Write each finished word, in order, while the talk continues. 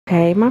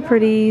Hey my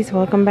pretties,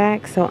 welcome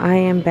back. So I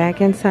am back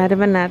inside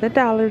of another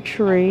Dollar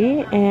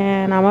Tree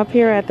and I'm up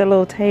here at the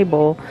little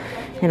table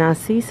and I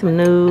see some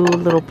new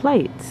little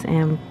plates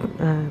and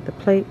the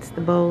plates,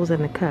 the bowls,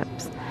 and the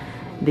cups.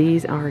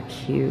 These are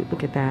cute.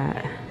 Look at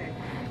that.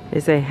 They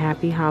say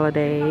happy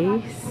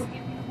holidays.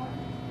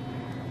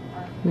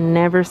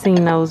 Never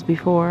seen those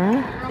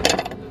before.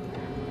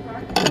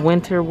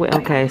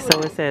 Okay, so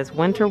it says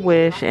winter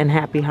wish and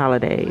happy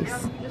holidays.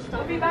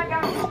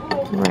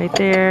 Right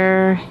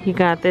there, you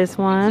got this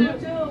one.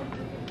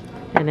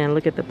 And then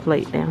look at the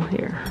plate down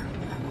here.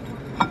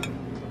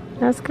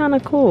 That's kind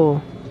of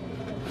cool.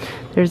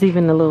 There's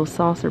even the little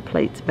saucer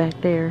plates back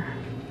there.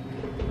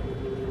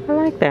 I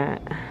like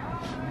that.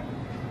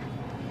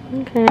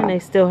 Okay, and they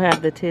still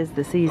have the 'Tis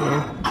the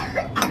Season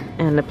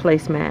and the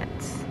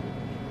placemats.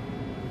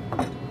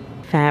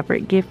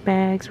 Fabric gift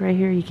bags right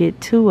here. You get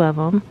 2 of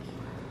them.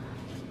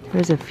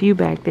 There's a few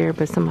back there,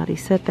 but somebody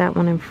set that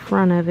one in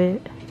front of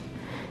it.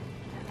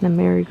 The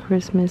Merry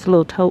Christmas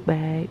little tote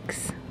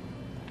bags.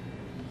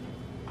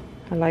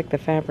 I like the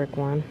fabric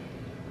one.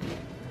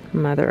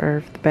 Mother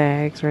Earth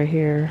bags right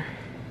here.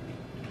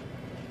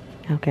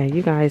 Okay,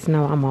 you guys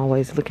know I'm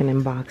always looking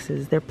in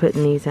boxes. They're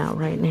putting these out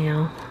right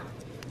now.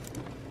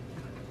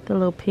 The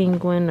little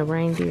penguin, the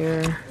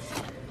reindeer,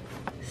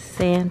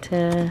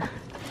 Santa,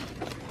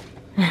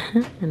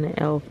 and the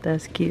elf.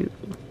 That's cute.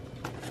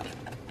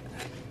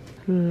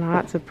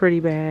 Lots of pretty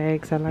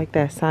bags. I like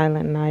that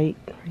Silent Night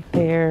right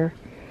there.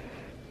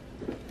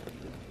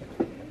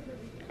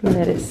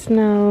 Let It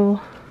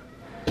Snow.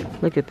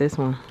 Look at this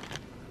one.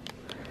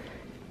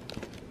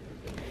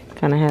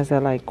 Kind of has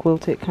that like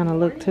quilted kind of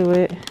look to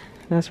it.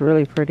 That's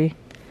really pretty.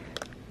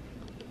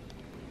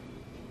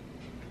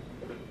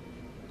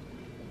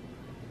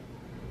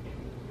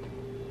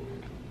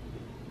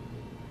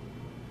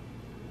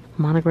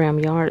 Monogram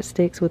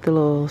yardsticks with the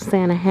little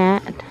Santa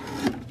hat.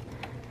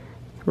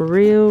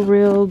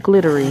 Real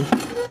glittery.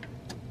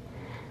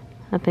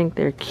 I think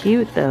they're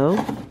cute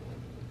though.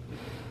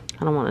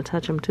 I don't want to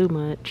touch them too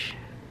much.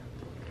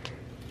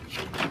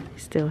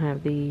 Still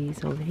have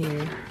these over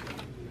here.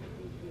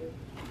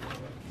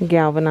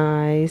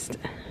 Galvanized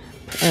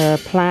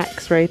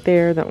plaques right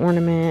there. The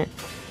ornament,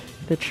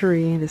 the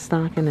tree, the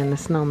stocking, and the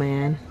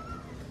snowman.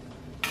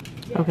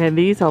 Okay,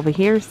 these over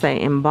here say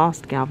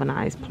embossed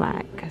galvanized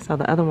plaque. So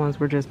the other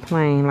ones were just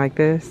plain like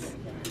this.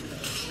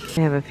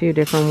 They have a few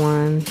different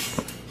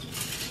ones.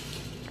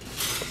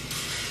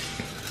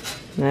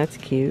 That's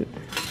cute.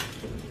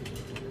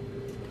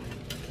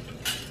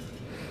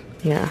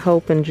 You got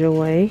hope and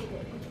joy.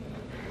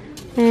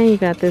 And you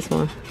got this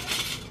one.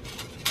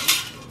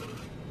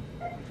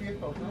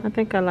 I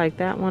think I like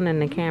that one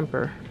and the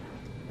camper.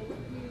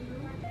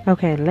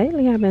 Okay,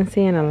 lately I've been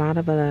seeing a lot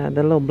of the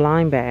little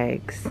blind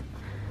bags.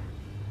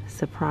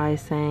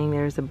 Surprise saying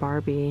there's a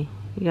Barbie.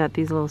 You got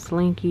these little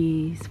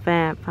Slinkies,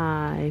 Fab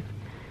Five,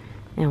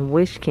 and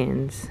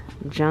Wishkins.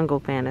 Jungle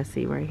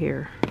Fantasy right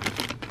here.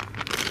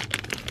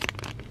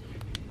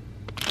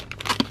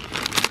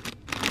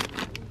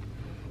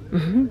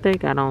 They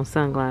got on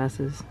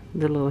sunglasses.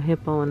 The little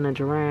hippo and the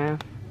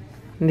giraffe.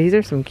 And these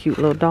are some cute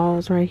little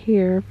dolls right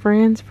here.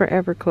 Friends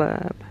Forever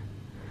Club.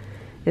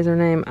 Is her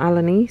name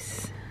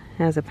Alanis?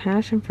 Has a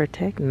passion for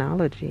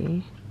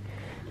technology.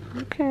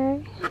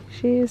 Okay.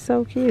 She is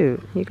so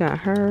cute. You got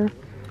her.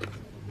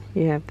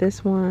 You have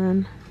this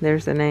one.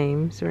 There's the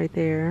names right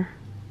there.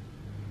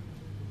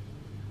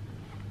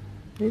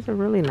 These are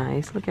really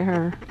nice. Look at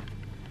her.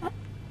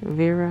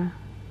 Vera.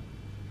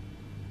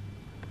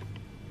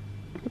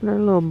 Their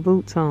little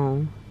boots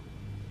on.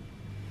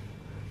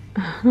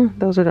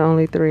 Those are the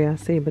only 3 I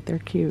see, but they're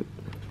cute.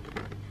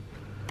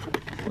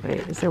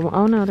 Wait, is there one?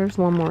 Oh no, there's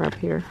one more up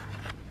here.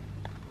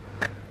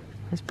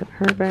 Let's put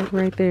her back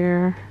right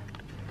there.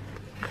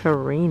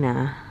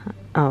 Karina.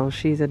 Oh,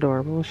 she's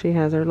adorable. She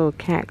has her little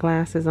cat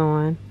glasses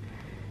on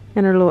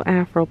and her little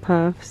afro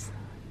puffs.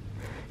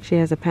 She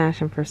has a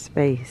passion for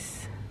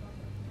space.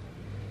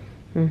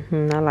 I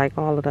like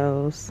all of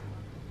those.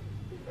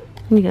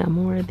 You got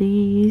more of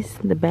these.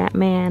 The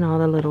Batman, all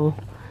the little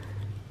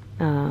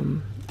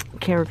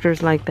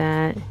characters like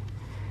that.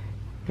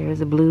 There's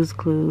the Blue's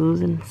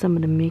Clues and some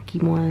of the Mickey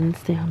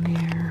ones down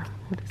there.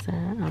 What is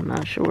that? I'm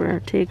not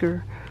sure.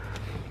 Tigger.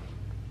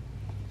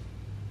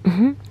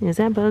 Is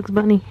that Bugs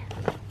Bunny?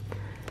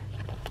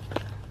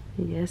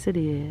 Yes, it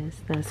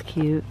is. That's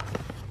cute.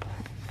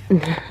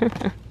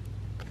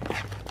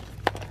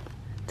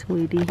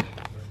 Tweety.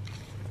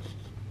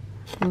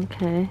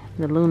 Okay,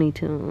 the Looney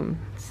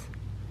Tunes.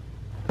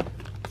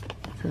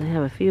 So they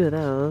have a few of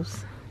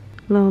those.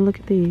 Oh, look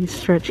at these.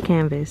 Stretch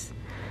canvas.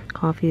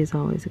 Coffee is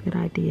always a good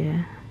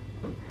idea.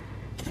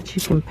 But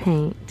you can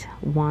paint.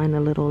 Whine a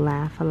little,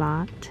 laugh a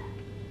lot.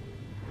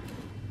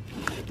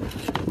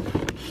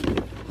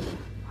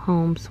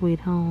 Home Sweet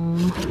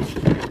Home.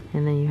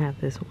 And then you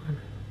have this one.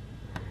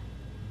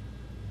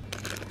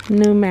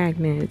 New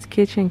magnets.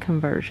 Kitchen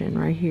conversion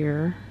right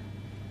here.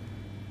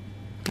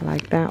 I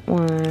like that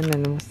one.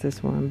 And what's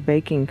this one?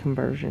 Baking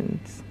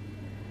conversions.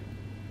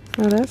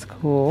 Oh, that's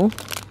cool.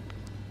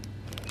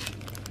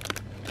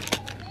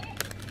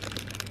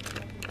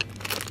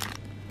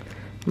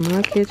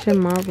 My kitchen,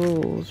 my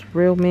rules.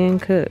 Real men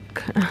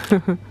cook.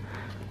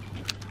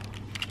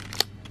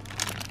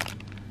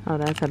 Oh,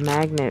 that's a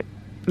magnet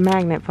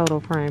photo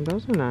frame.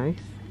 Those are nice.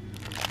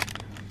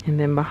 And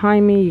then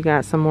behind me, you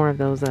got some more of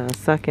those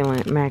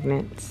succulent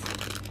magnets.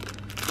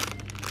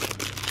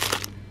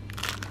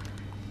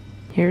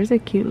 Here's a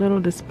cute little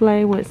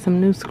display with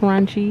some new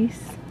scrunchies.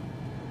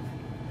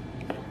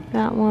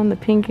 That one, the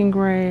pink and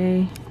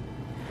gray.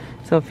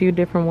 So a few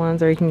different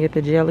ones, or you can get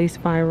the jelly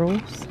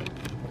spirals.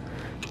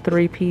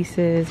 3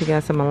 pieces. You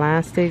got some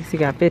elastics. You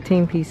got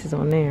 15 pieces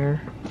on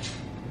there.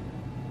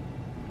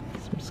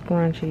 Some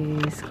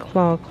scrunchies,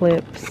 claw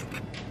clips,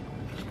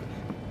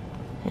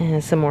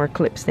 and some more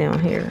clips down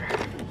here.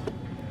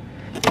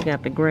 You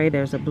got the gray.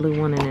 There's a blue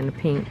one and then the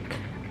pink.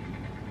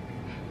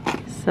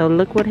 So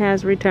look what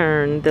has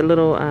returned. The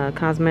little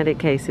cosmetic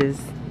cases,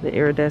 the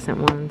iridescent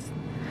ones.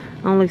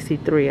 I only see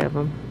 3 of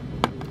them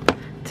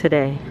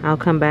today. I'll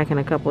come back in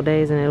a couple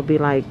days and it'll be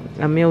like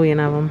a million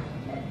of them.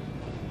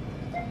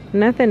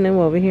 Nothing new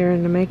over here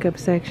in the makeup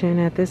section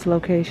at this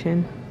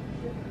location.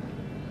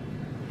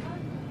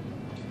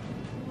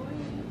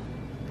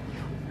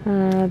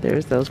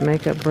 There's those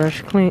makeup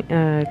brush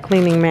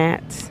cleaning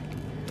mats.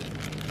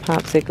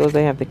 Popsicles.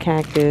 They have the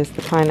cactus,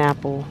 the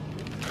pineapple,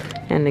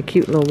 and the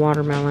cute little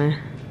watermelon.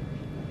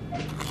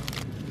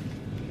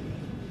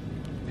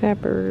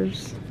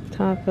 Peppers,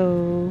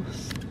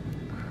 tacos.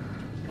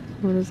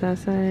 What does that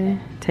say?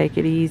 Take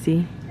it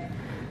easy.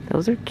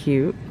 Those are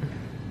cute.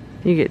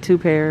 You get 2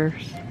 pairs.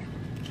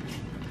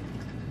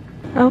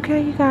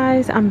 Okay, you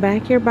guys, I'm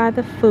back here by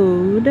the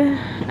food.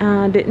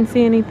 Didn't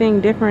see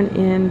anything different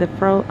in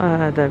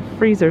the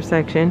freezer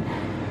section,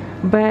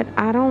 but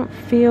I don't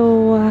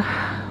feel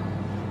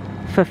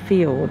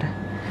fulfilled.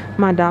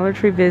 My Dollar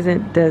Tree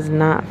visit does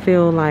not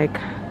feel like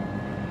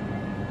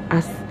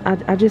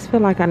I just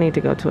feel like I need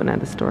to go to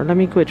another store. Let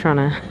me quit trying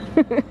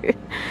to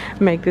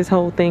make this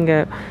whole thing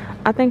up.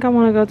 I think I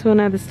want to go to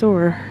another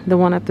store, the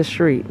one up the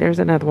street. There's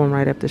another one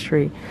right up the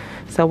street.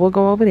 So we'll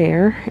go over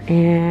there,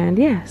 and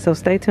yeah, so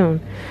stay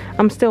tuned.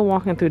 I'm still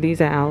walking through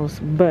these aisles,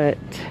 but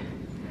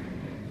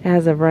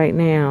as of right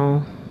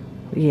now,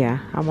 yeah,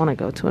 I want to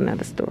go to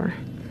another store.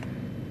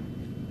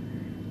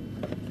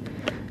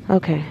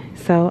 Okay,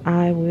 so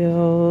I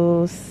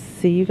will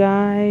see you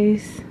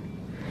guys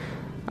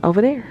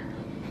over there.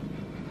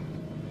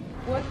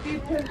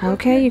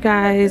 Okay, you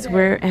guys,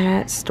 we're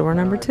at store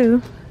number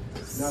 2.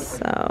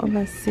 So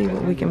let's see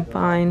what we can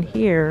find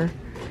here.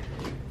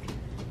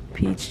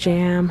 Peach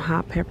jam,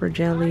 hot pepper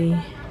jelly,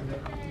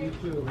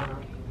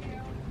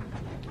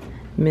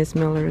 Miss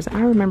Miller's.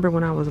 I remember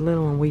when I was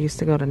little and we used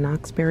to go to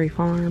Knoxberry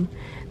Farm.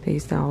 They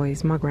used to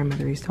always, my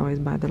grandmother used to always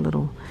buy the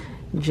little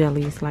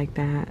jellies like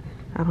that.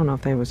 I don't know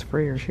if they was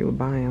free or she would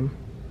buy them.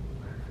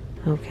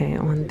 Okay,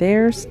 on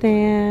their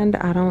stand,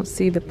 I don't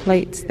see the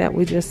plates that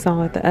we just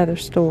saw at the other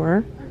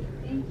store.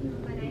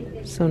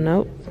 So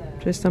nope,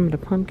 just some of the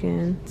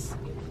pumpkins.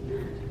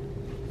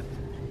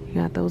 You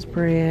got those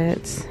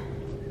breads.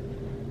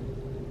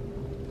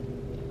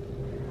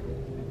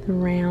 The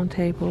round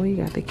table, you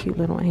got the cute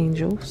little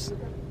angels.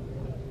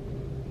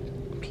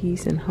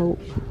 Peace and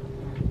hope.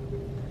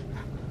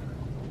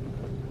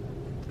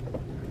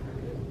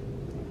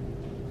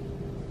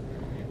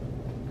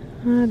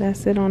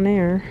 That's it on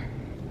there.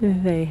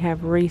 They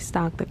have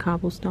restocked the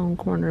cobblestone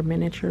corner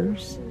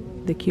miniatures.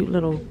 The cute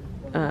little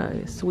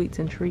sweets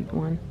and treat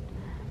one.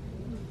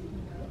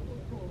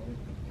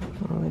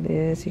 All it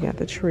is, you got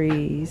the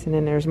trees, and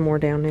then there's more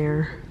down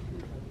there.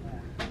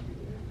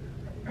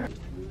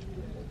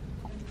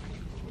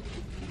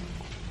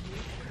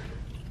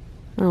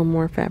 Oh,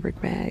 more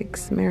fabric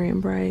bags. Merry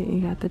and Bright,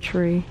 you got the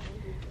tree.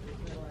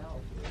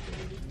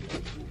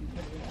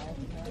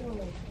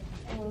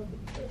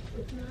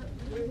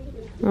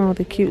 Oh,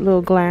 the cute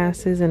little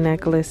glasses and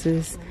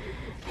necklaces,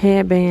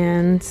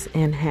 headbands,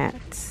 and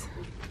hats.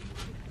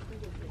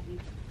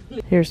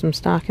 Here's some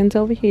stockings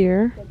over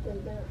here.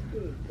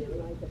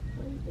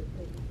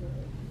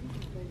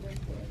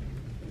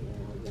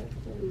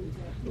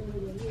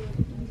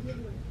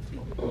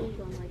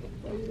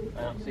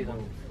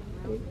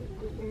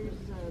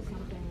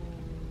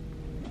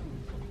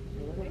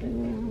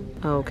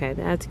 Okay,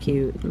 that's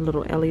cute.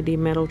 Little LED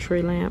metal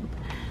tree lamp.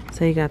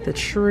 So you got the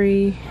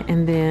tree,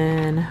 and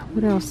then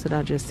what else did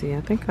I just see?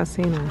 I think I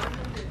seen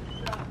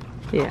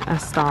a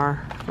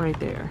star right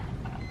there.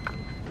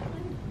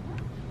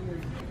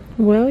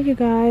 Well, you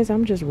guys,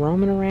 I'm just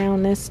roaming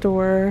around this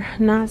store,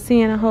 not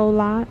seeing a whole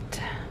lot.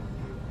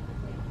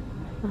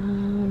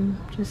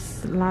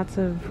 Just lots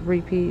of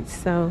repeats.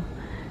 So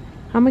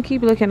I'm gonna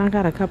keep looking. I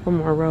got a couple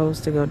more rows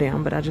to go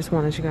down, but I just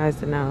wanted you guys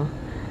to know.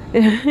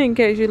 In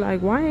case you're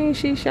like, why ain't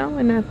she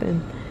showing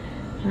nothing?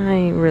 I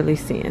ain't really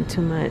seeing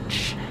too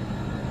much.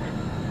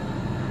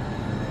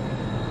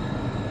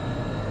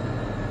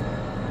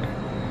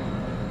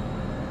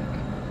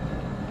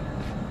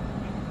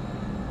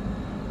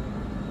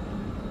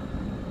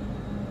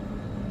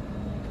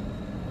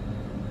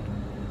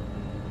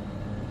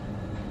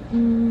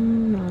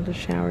 All the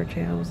shower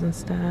gels and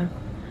stuff.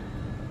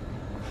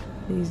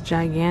 These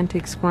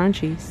gigantic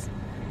scrunchies.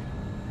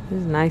 This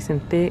is nice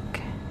and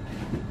thick.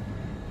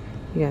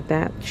 You got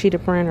that sheet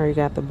of print or you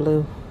got the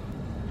blue?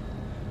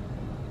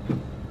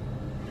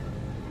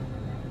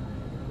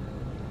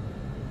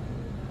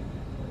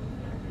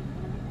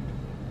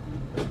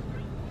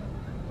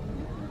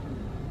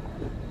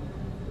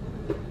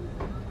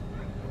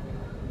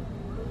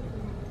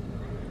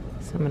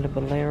 Some of the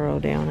Bolero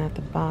down at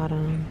the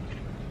bottom.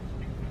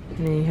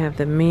 And then you have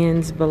the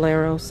men's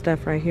Bolero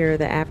stuff right here.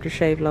 The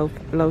aftershave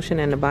lotion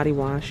and the body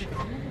wash.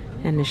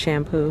 And the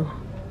shampoo.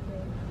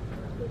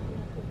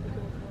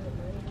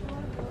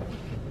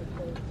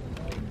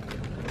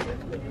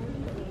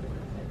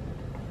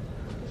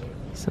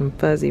 Some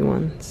fuzzy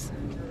ones.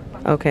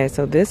 Okay,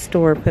 so this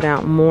store put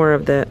out more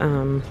of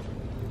the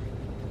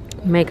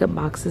makeup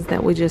boxes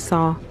that we just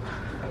saw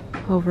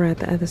over at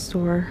the other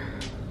store.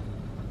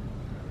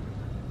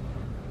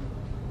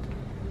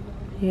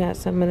 You got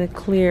some of the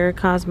clear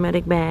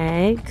cosmetic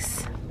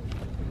bags.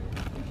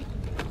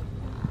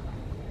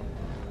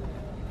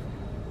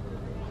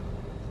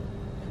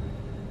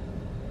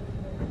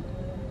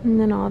 And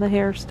then all the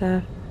hair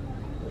stuff.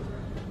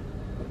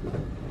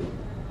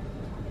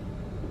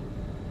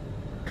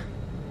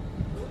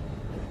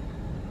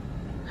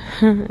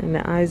 And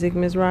the Isaac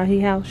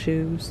Mizrahi house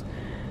shoes.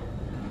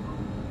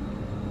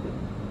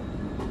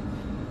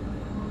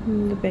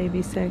 And the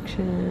baby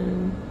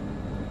section.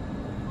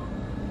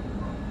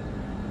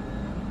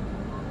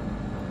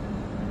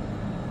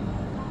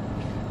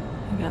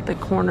 You got the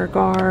corner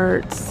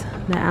guards,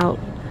 the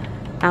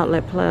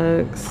outlet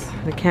plugs,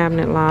 the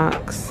cabinet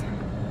locks,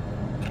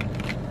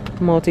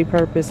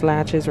 multi-purpose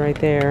latches right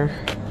there,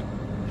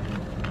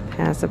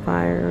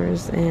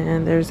 pacifiers,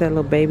 and there's that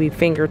little baby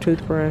finger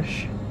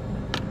toothbrush.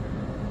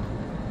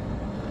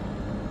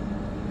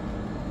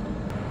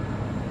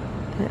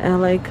 The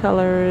LA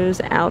Colors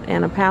Out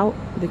and About,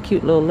 the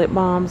cute little lip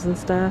balms and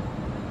stuff.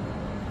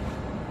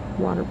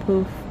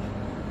 Waterproof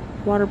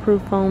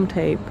foam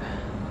tape.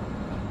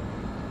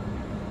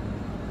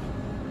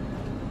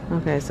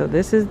 Okay, so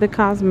this is the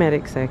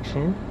cosmetic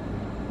section.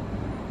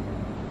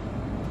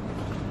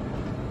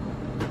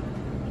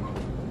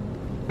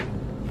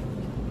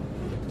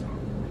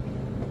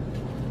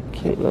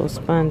 Cute little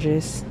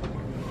sponges.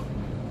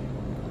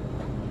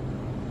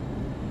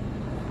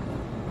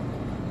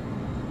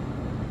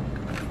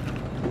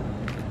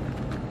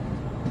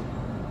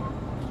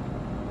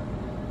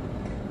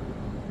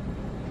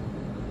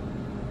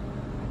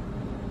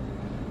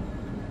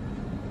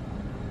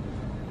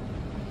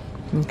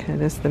 Okay,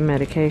 that's the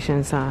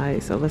medication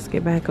side. So let's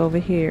get back over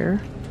here.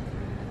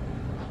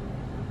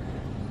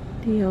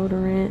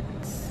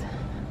 Deodorants.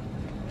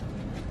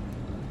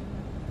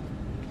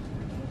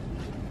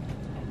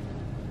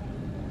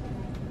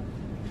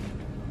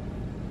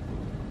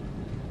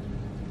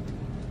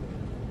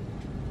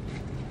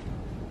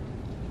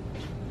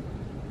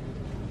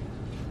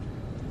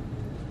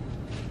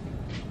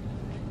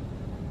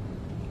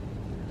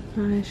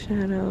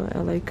 Eyeshadow,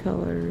 LA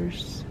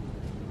Colors.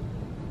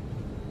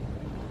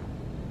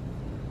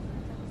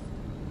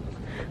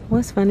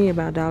 What's funny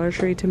about Dollar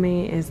Tree to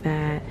me is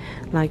that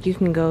like you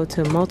can go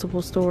to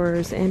multiple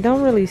stores and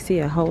don't really see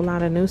a whole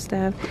lot of new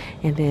stuff,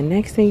 and then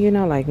next thing you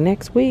know, like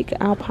next week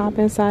I'll pop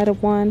inside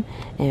of one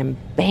and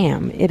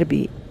bam, it'll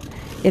be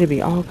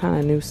all kind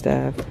of new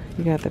stuff.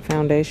 You got the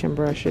foundation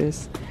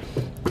brushes,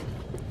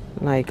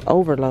 like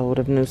overload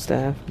of new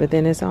stuff, but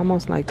then it's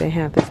almost like they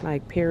have this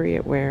like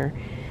period where,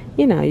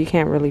 you know, you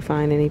can't really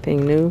find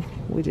anything new.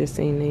 We just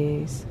seen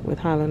these with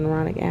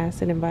hyaluronic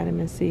acid and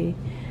vitamin C.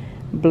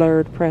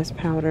 Blurred pressed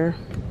powder.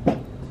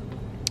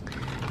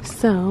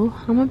 So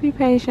I'm gonna be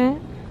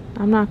patient.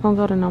 I'm not gonna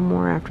go to no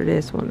more after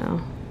this one though.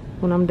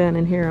 When I'm done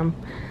in here,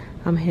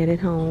 I'm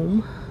headed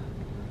home,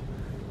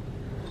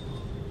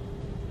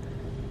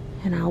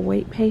 and I'll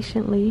wait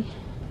patiently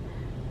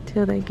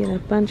till they get a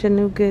bunch of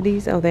new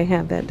goodies. Oh, they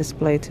have that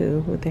display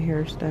too with the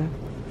hair stuff.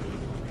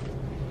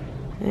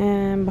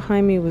 And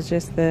behind me was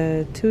just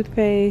the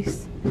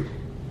toothpaste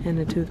and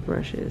the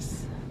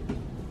toothbrushes.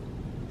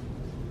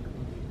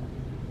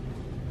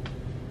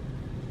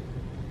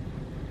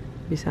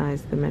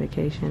 Besides the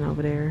medication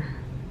over there.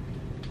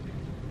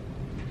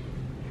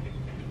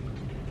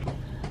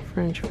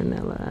 French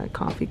vanilla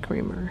coffee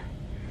creamer.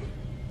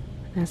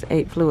 That's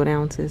 8 fluid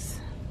ounces.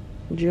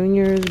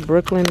 Junior's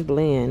Brooklyn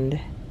Blend.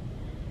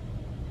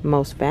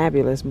 Most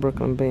fabulous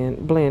Brooklyn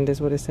blend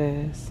is what it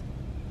says.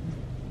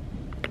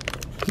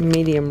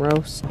 Medium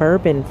roast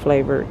bourbon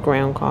flavored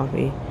ground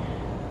coffee.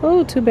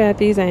 Oh, too bad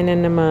these ain't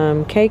in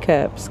them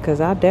K-cups, because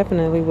I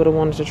definitely would have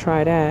wanted to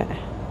try that.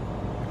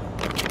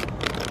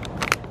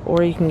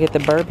 Or you can get the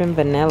bourbon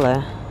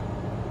vanilla.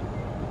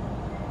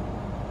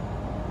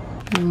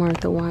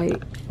 Martha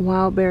White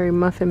wild berry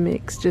muffin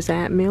mix. Just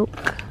add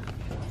milk.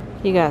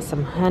 You got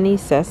some honey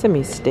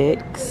sesame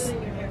sticks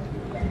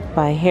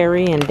by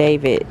Harry and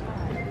David.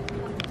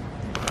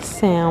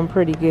 Sound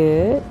pretty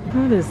good.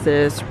 What is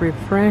this?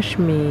 Refresh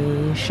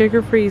Me.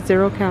 Sugar-free,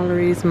 0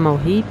 calories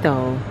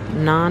mojito.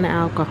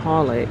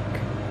 Non-alcoholic.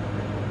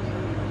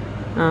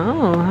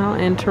 Oh, how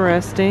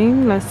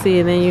interesting. Let's see.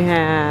 And then you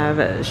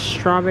have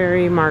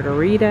strawberry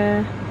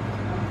margarita,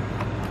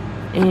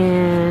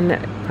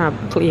 And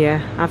probably,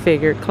 yeah, I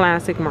figured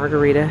classic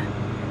margarita.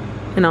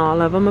 And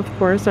all of them, of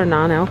course, are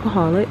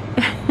non-alcoholic.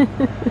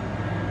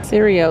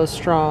 Cereal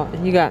straw.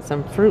 You got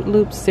some Fruit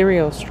Loops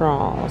cereal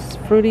straws.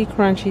 Fruity,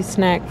 crunchy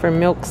snack for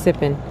milk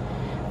sipping.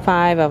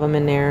 5 of them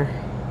in there.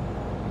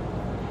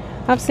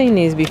 I've seen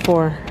these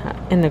before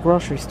in the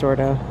grocery store,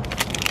 though.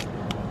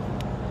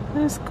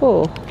 That's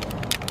cool.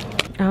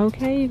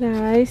 Okay, you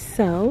guys.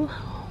 So,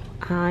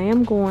 I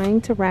am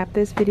going to wrap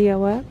this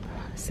video up.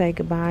 Say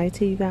goodbye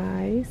to you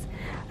guys.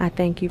 I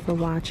thank you for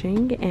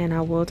watching, and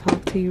I will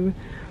talk to you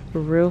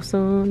real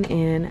soon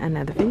in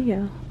another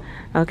video.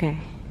 Okay,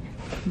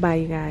 bye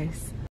you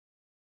guys.